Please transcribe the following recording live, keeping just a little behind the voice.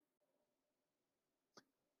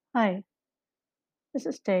Hi, this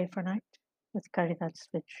is Day for Night with Caridad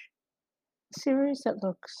Switch, a series that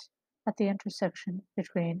looks at the intersection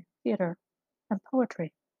between theater and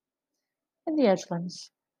poetry in the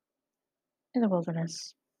edgelands, in the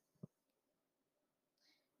wilderness.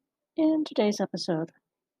 In today's episode,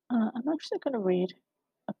 I'm actually going to read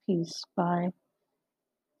a piece by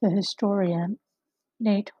the historian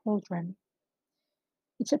Nate Holdren.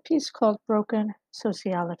 It's a piece called Broken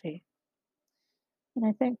Sociality, and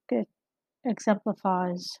I think it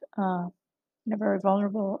exemplifies in a very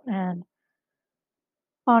vulnerable and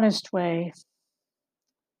honest way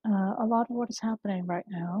a lot of what is happening right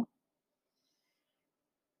now.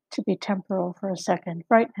 To be temporal for a second,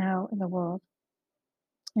 right now in the world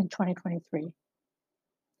in 2023, in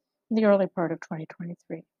the early part of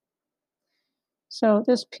 2023. So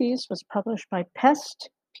this piece was published by Pest,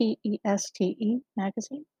 Peste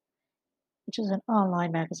magazine, which is an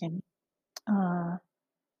online magazine uh,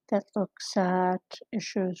 that looks at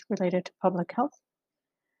issues related to public health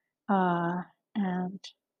uh, and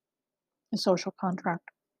the social contract.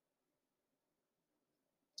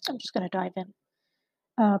 I'm just going to dive in.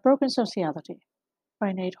 Broken Sociality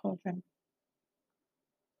by Nate Holdren.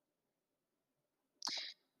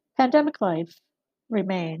 Pandemic life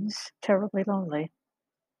remains terribly lonely.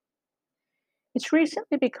 It's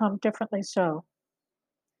recently become differently so.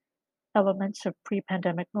 Elements of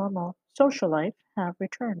pre-pandemic normal social life have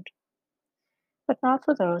returned, but not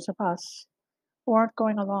for those of us who aren't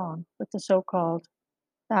going along with the so-called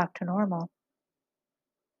back to normal.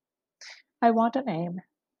 I want a name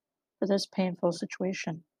for this painful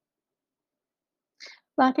situation.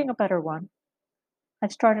 Lacking a better one,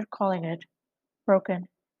 I've started calling it broken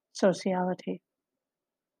sociality.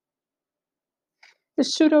 The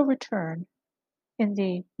pseudo-return in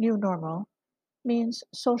the new normal means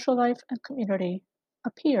social life and community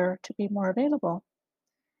appear to be more available,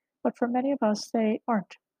 but for many of us they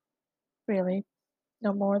aren't really.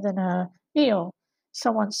 No more than a meal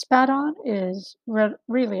someone spat on is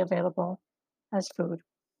really available as food.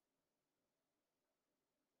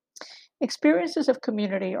 Experiences of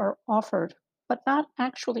community are offered, but not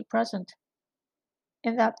actually present,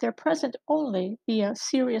 in that they're present only via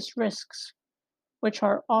serious risks, which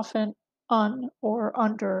are often or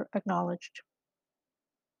under acknowledged.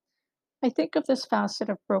 I think of this facet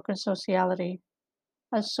of broken sociality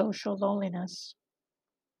as social loneliness.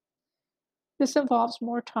 This involves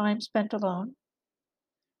more time spent alone,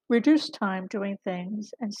 reduced time doing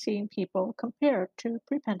things and seeing people compared to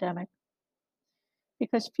pre pandemic,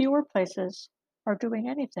 because fewer places are doing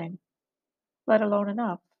anything, let alone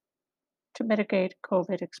enough, to mitigate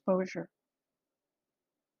COVID exposure.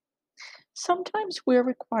 Sometimes we're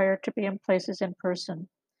required to be in places in person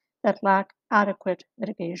that lack adequate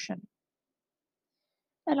mitigation,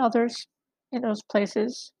 and others in those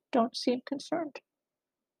places don't seem concerned.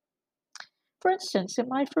 For instance, in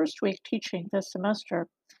my first week teaching this semester,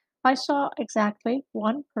 I saw exactly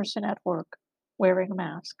one person at work wearing a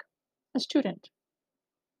mask, a student.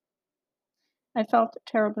 I felt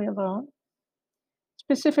terribly alone,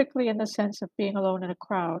 specifically in the sense of being alone in a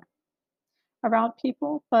crowd around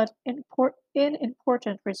people, but in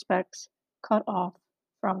important respects, cut off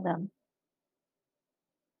from them.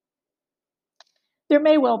 There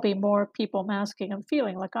may well be more people masking and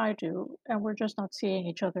feeling like I do, and we're just not seeing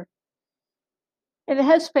each other. In the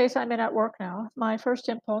headspace I'm in at work now, my first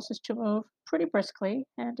impulse is to move pretty briskly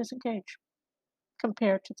and disengage,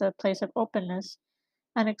 compared to the place of openness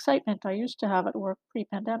and excitement I used to have at work pre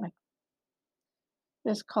pandemic.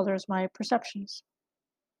 This colors my perceptions.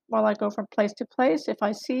 While I go from place to place, if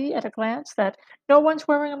I see at a glance that no one's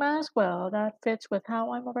wearing a mask, well, that fits with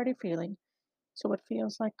how I'm already feeling, so it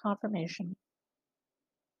feels like confirmation.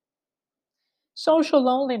 Social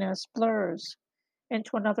loneliness blurs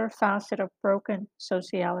into another facet of broken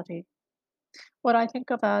sociality, what I think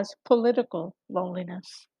of as political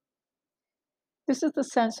loneliness. This is the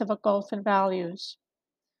sense of a gulf in values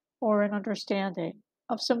or an understanding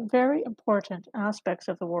of some very important aspects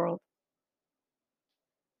of the world.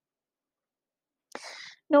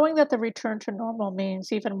 Knowing that the return to normal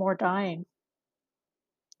means even more dying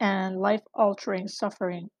and life altering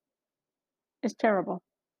suffering is terrible.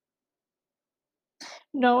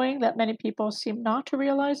 Knowing that many people seem not to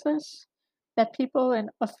realize this, that people in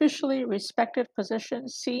officially respected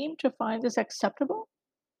positions seem to find this acceptable,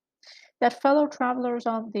 that fellow travelers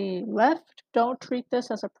on the left don't treat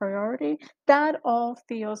this as a priority, that all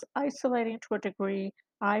feels isolating to a degree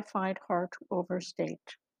I find hard to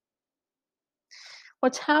overstate.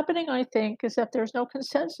 What's happening, I think, is that there's no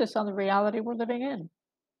consensus on the reality we're living in.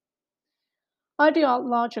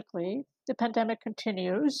 Ideologically, the pandemic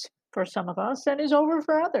continues, for some of us and is over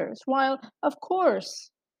for others, while, of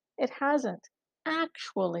course, it hasn't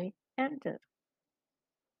actually ended.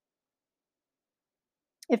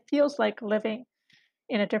 It feels like living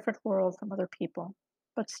in a different world from other people,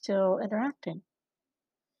 but still interacting.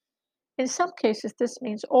 In some cases, this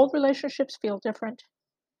means old relationships feel different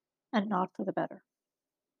and not for the better.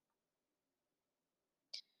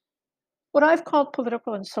 What I've called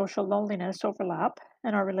political and social loneliness overlap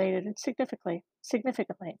and are related significantly.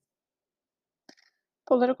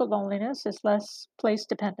 Political loneliness is less place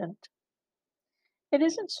dependent. It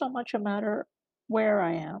isn't so much a matter where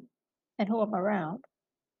I am and who I'm around.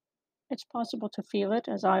 It's possible to feel it,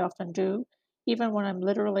 as I often do, even when I'm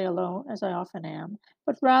literally alone, as I often am,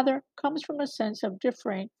 but rather comes from a sense of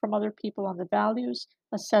differing from other people on the values,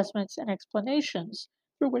 assessments, and explanations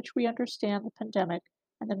through which we understand the pandemic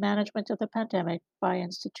and the management of the pandemic by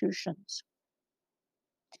institutions.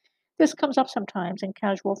 This comes up sometimes in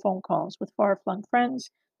casual phone calls with far flung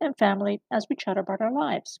friends and family as we chat about our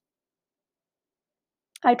lives.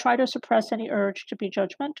 I try to suppress any urge to be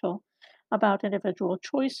judgmental about individual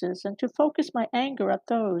choices and to focus my anger at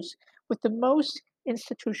those with the most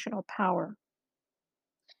institutional power.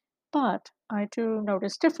 But I do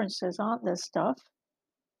notice differences on this stuff.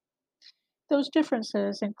 Those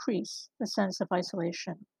differences increase the sense of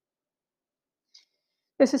isolation.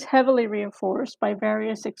 This is heavily reinforced by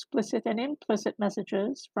various explicit and implicit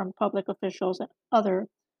messages from public officials and other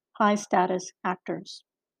high status actors.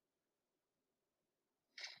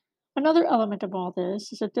 Another element of all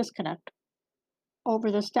this is a disconnect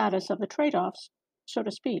over the status of the trade offs, so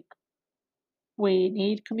to speak. We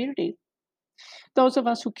need community. Those of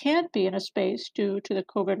us who can't be in a space due to the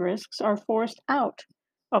COVID risks are forced out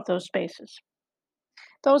of those spaces.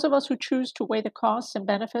 Those of us who choose to weigh the costs and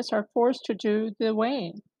benefits are forced to do the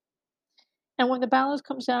weighing. And when the balance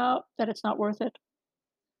comes out that it's not worth it,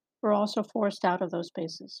 we're also forced out of those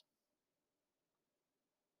spaces.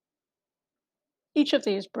 Each of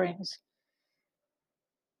these brings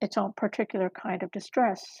its own particular kind of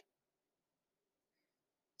distress.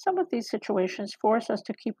 Some of these situations force us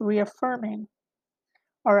to keep reaffirming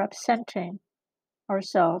or absenting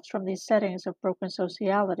ourselves from these settings of broken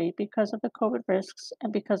sociality because of the COVID risks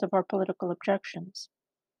and because of our political objections.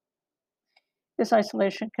 This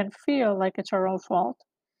isolation can feel like it's our own fault,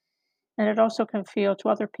 and it also can feel to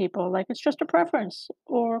other people like it's just a preference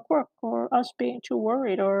or a quirk or us being too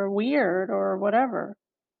worried or weird or whatever.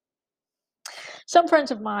 Some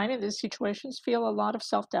friends of mine in these situations feel a lot of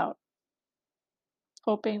self doubt,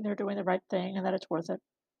 hoping they're doing the right thing and that it's worth it.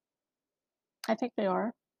 I think they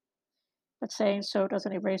are, but saying so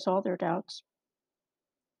doesn't erase all their doubts.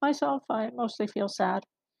 Myself, I mostly feel sad,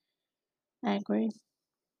 angry,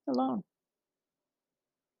 alone.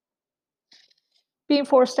 Being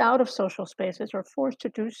forced out of social spaces or forced to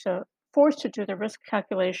do the risk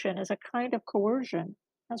calculation is a kind of coercion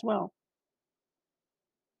as well.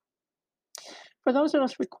 For those of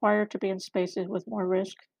us required to be in spaces with more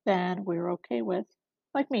risk than we're okay with,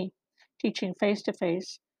 like me, teaching face to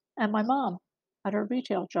face, and my mom at her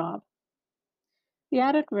retail job, the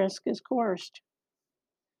added risk is coerced.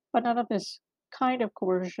 But none of this kind of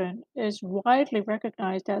coercion is widely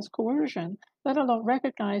recognized as coercion, let alone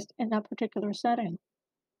recognized in that particular setting.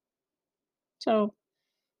 So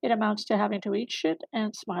it amounts to having to eat shit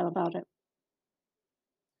and smile about it.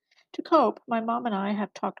 To cope, my mom and I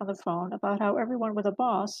have talked on the phone about how everyone with a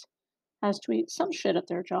boss has to eat some shit at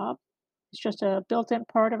their job. It's just a built in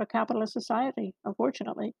part of a capitalist society,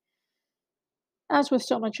 unfortunately. As with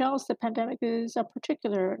so much else, the pandemic is a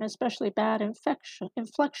particular and especially bad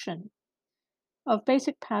inflection of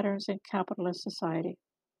basic patterns in capitalist society.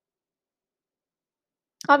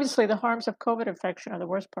 Obviously, the harms of COVID infection are the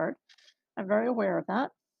worst part. I'm very aware of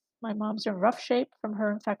that. My mom's in rough shape from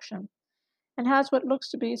her infection and has what looks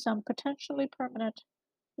to be some potentially permanent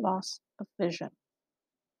loss of vision.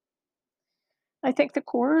 I think the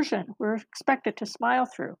coercion we're expected to smile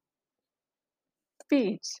through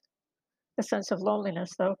feeds the sense of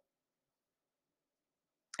loneliness, though,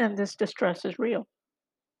 and this distress is real.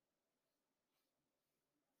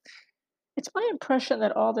 It's my impression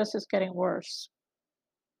that all this is getting worse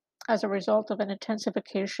as a result of an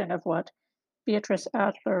intensification of what Beatrice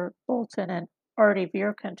Adler Bolton and Artie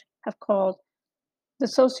Vierkant have called the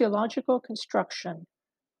sociological construction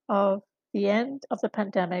of the end of the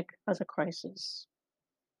pandemic as a crisis.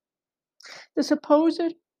 The supposed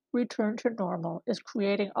return to normal is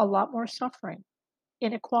creating a lot more suffering,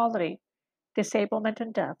 inequality, disablement,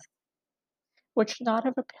 and death, which not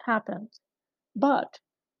have happened but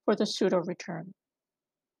for the pseudo return.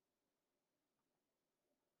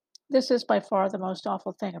 This is by far the most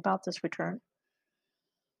awful thing about this return.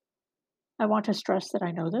 I want to stress that I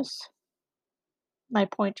know this. My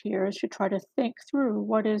point here is to try to think through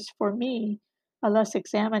what is, for me, a less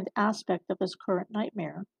examined aspect of this current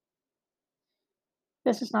nightmare.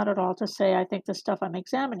 This is not at all to say I think the stuff I'm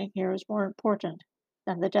examining here is more important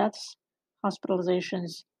than the deaths,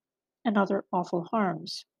 hospitalizations, and other awful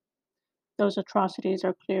harms. Those atrocities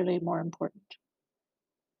are clearly more important.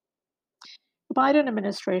 The Biden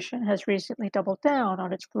administration has recently doubled down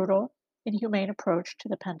on its brutal, inhumane approach to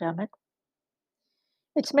the pandemic.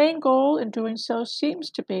 Its main goal in doing so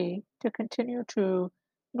seems to be to continue to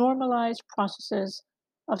normalize processes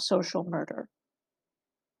of social murder.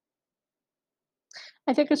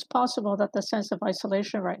 I think it's possible that the sense of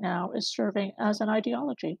isolation right now is serving as an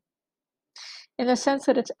ideology, in the sense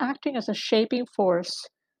that it's acting as a shaping force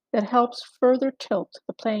that helps further tilt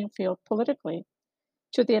the playing field politically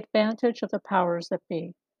to the advantage of the powers that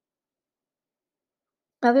be.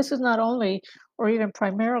 Now, this is not only or even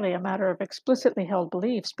primarily a matter of explicitly held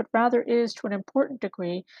beliefs, but rather is to an important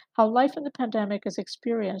degree how life in the pandemic is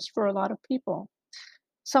experienced for a lot of people.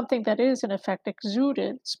 Something that is, in effect,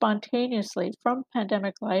 exuded spontaneously from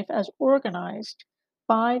pandemic life as organized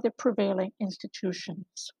by the prevailing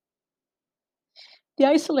institutions. The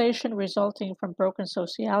isolation resulting from broken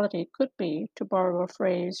sociality could be, to borrow a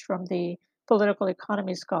phrase from the political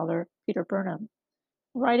economy scholar Peter Burnham,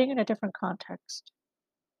 writing in a different context,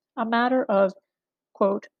 a matter of,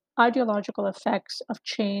 quote, ideological effects of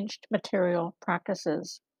changed material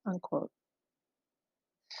practices, unquote.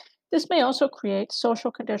 This may also create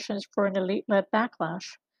social conditions for an elite led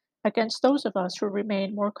backlash against those of us who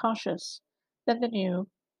remain more cautious than the new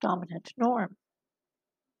dominant norm.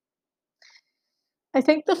 I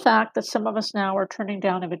think the fact that some of us now are turning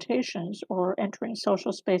down invitations or entering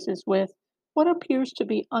social spaces with what appears to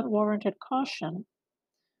be unwarranted caution,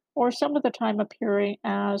 or some of the time appearing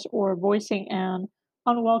as or voicing an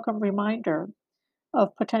unwelcome reminder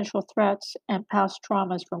of potential threats and past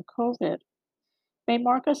traumas from COVID, may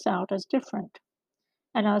mark us out as different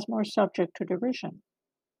and as more subject to derision.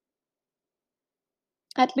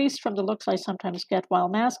 At least from the looks I sometimes get while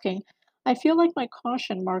masking, I feel like my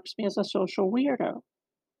caution marks me as a social weirdo.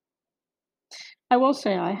 I will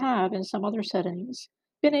say I have, in some other settings,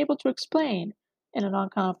 been able to explain in a non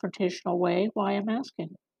confrontational way why I'm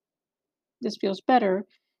asking. This feels better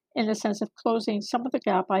in the sense of closing some of the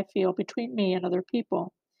gap I feel between me and other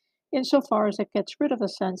people, insofar as it gets rid of the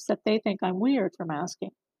sense that they think I'm weird from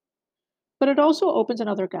asking. But it also opens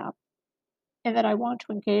another gap, in that I want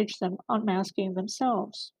to engage them unmasking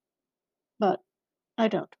themselves. But I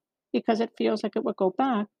don't, because it feels like it would go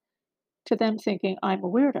back to them thinking I'm a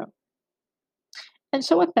weirdo. And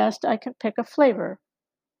so at best, I can pick a flavor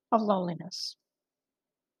of loneliness.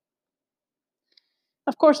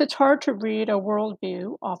 Of course, it's hard to read a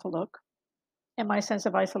worldview off a look, and my sense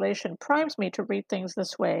of isolation primes me to read things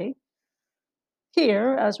this way.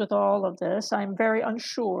 Here, as with all of this, I'm very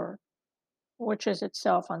unsure, which is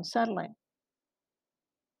itself unsettling.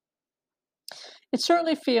 It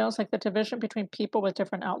certainly feels like the division between people with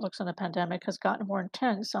different outlooks on the pandemic has gotten more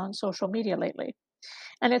intense on social media lately.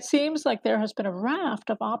 And it seems like there has been a raft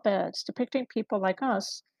of op eds depicting people like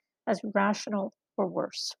us as rational or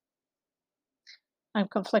worse. I'm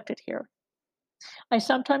conflicted here. I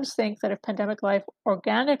sometimes think that if pandemic life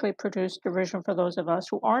organically produced derision for those of us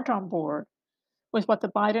who aren't on board with what the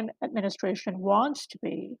Biden administration wants to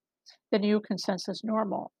be the new consensus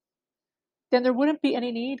normal, then there wouldn't be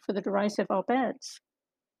any need for the derisive op eds.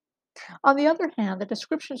 On the other hand, the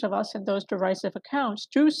descriptions of us in those derisive accounts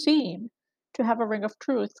do seem to have a ring of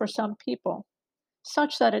truth for some people,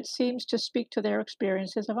 such that it seems to speak to their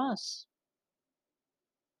experiences of us.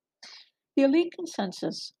 The elite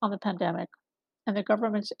consensus on the pandemic and the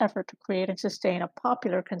government's effort to create and sustain a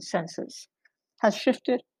popular consensus has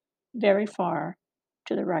shifted very far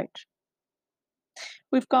to the right.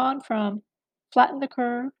 We've gone from flatten the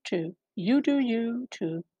curve to you do you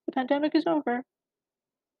to the pandemic is over.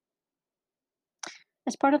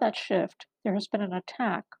 As part of that shift, there has been an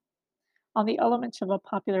attack on the elements of a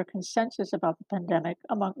popular consensus about the pandemic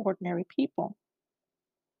among ordinary people.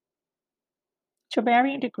 To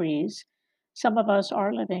varying degrees, some of us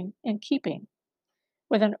are living in keeping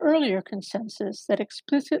with an earlier consensus that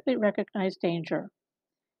explicitly recognized danger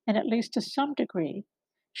and, at least to some degree,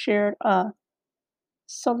 shared a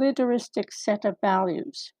solidaristic set of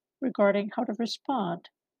values regarding how to respond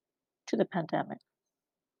to the pandemic.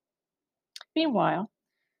 Meanwhile,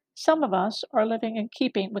 some of us are living in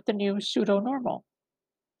keeping with the new pseudo normal,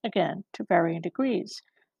 again, to varying degrees.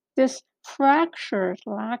 This fractured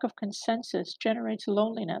lack of consensus generates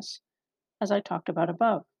loneliness, as I talked about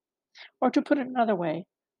above. Or to put it another way,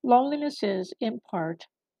 loneliness is, in part,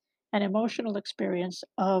 and emotional experience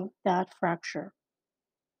of that fracture.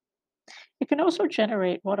 It can also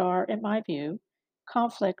generate what are, in my view,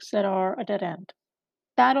 conflicts that are a dead end,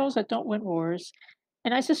 battles that don't win wars,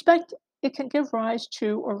 and I suspect it can give rise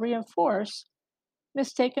to or reinforce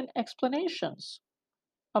mistaken explanations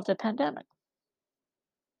of the pandemic.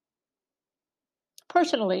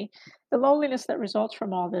 Personally, the loneliness that results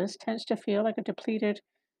from all this tends to feel like a depleted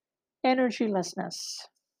energylessness.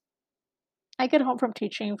 I get home from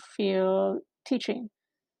teaching feeling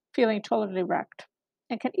totally wrecked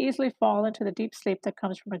and can easily fall into the deep sleep that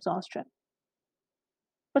comes from exhaustion.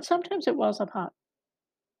 But sometimes it wells up hot.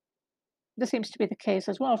 This seems to be the case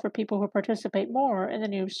as well for people who participate more in the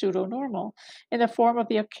new pseudo normal, in the form of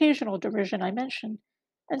the occasional derision I mentioned,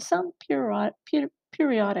 and some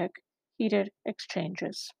periodic heated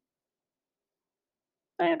exchanges.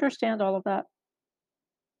 I understand all of that.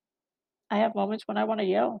 I have moments when I want to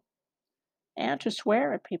yell and to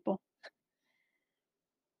swear at people.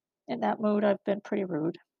 In that mood, I've been pretty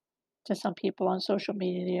rude to some people on social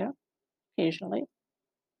media occasionally.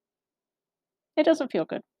 It doesn't feel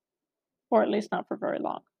good, or at least not for very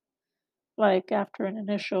long, like after an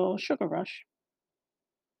initial sugar rush.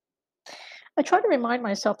 I try to remind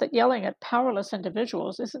myself that yelling at powerless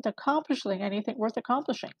individuals isn't accomplishing anything worth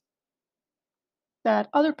accomplishing, that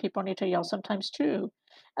other people need to yell sometimes too,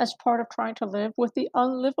 as part of trying to live with the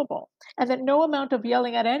unlivable, and that no amount of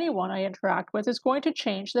yelling at anyone I interact with is going to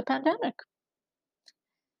change the pandemic.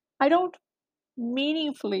 I don't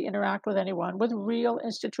meaningfully interact with anyone with real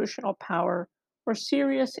institutional power or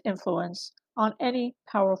serious influence on any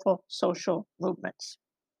powerful social movements.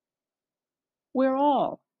 We're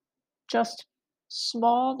all just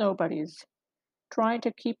small nobodies trying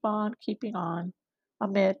to keep on keeping on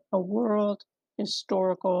amid a world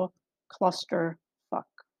historical cluster fuck.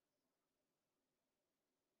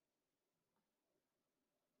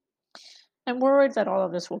 I'm worried that all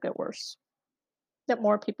of this will get worse, that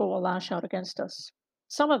more people will lash out against us.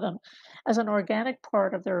 Some of them as an organic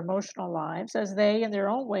part of their emotional lives, as they, in their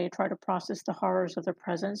own way, try to process the horrors of their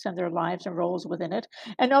presence and their lives and roles within it,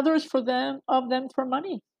 and others of them for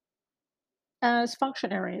money, as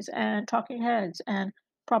functionaries and talking heads and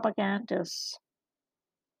propagandists.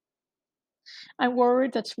 I'm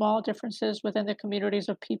worried that small differences within the communities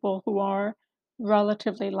of people who are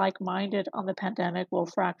relatively like minded on the pandemic will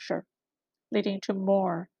fracture, leading to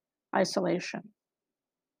more isolation.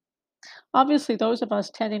 Obviously, those of us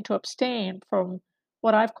tending to abstain from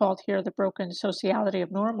what I've called here the broken sociality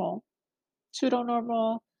of normal, pseudo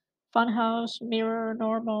normal, funhouse, mirror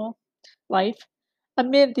normal life,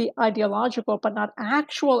 amid the ideological but not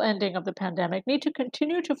actual ending of the pandemic, need to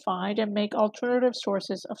continue to find and make alternative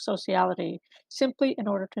sources of sociality simply in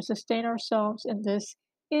order to sustain ourselves in this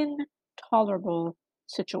intolerable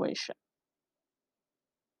situation.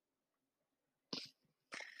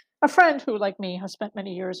 A friend who, like me, has spent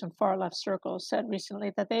many years in far left circles said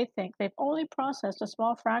recently that they think they've only processed a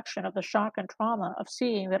small fraction of the shock and trauma of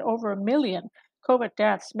seeing that over 1 million COVID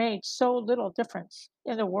deaths made so little difference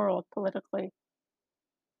in the world politically,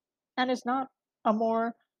 and is not a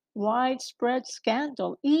more widespread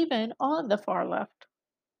scandal, even on the far left.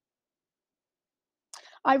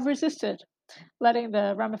 I've resisted letting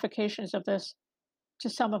the ramifications of this to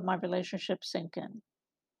some of my relationships sink in.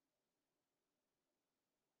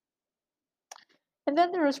 And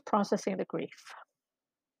then there is processing the grief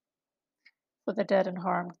for the dead and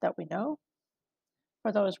harmed that we know,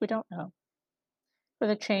 for those we don't know, for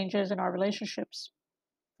the changes in our relationships,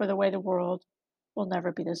 for the way the world will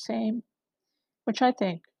never be the same, which I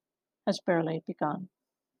think has barely begun.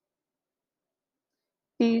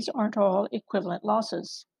 These aren't all equivalent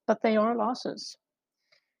losses, but they are losses.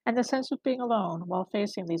 And the sense of being alone while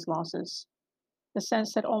facing these losses, the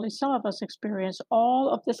sense that only some of us experience all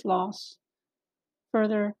of this loss,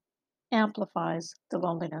 further amplifies the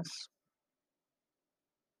loneliness.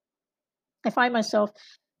 I find myself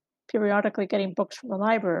periodically getting books from the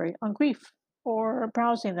library on grief or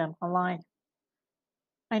browsing them online.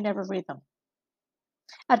 I never read them.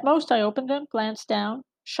 At most, I open them, glance down,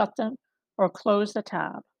 shut them, or close the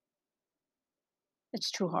tab. It's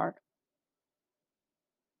too hard.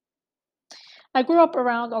 I grew up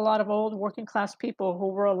around a lot of old working class people who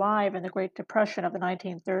were alive in the Great Depression of the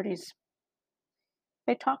 1930s.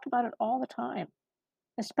 They talked about it all the time,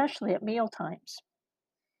 especially at meal times.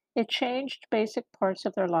 It changed basic parts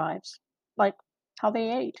of their lives, like how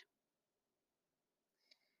they ate.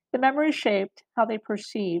 The memory shaped how they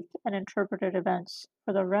perceived and interpreted events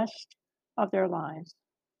for the rest of their lives.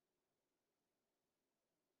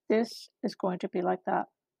 This is going to be like that.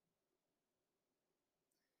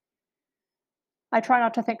 I try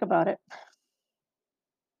not to think about it.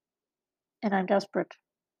 and I'm desperate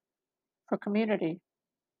for community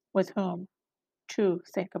with whom to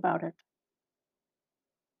think about it.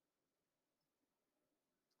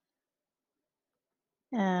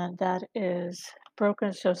 And that is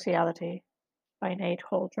Broken Sociality by Nate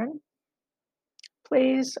Holdren.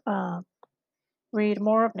 Please read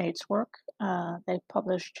more of Nate's work. They've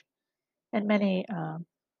published in many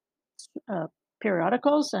uh,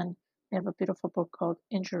 periodicals, and they have a beautiful book called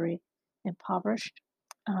Injury Impoverished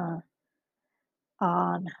uh,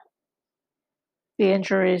 on the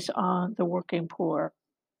injuries on the working poor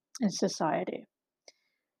in society.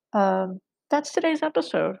 Um, that's today's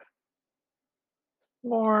episode.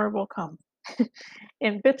 More will come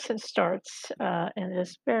in bits and starts in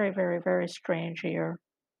this very, very, very strange year.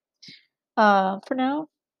 For now,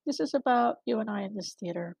 this is about you and I in this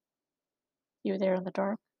theater. You there in the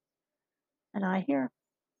dark, and I here,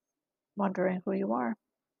 wondering who you are.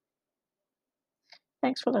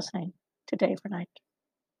 Thanks for listening to Day for Night.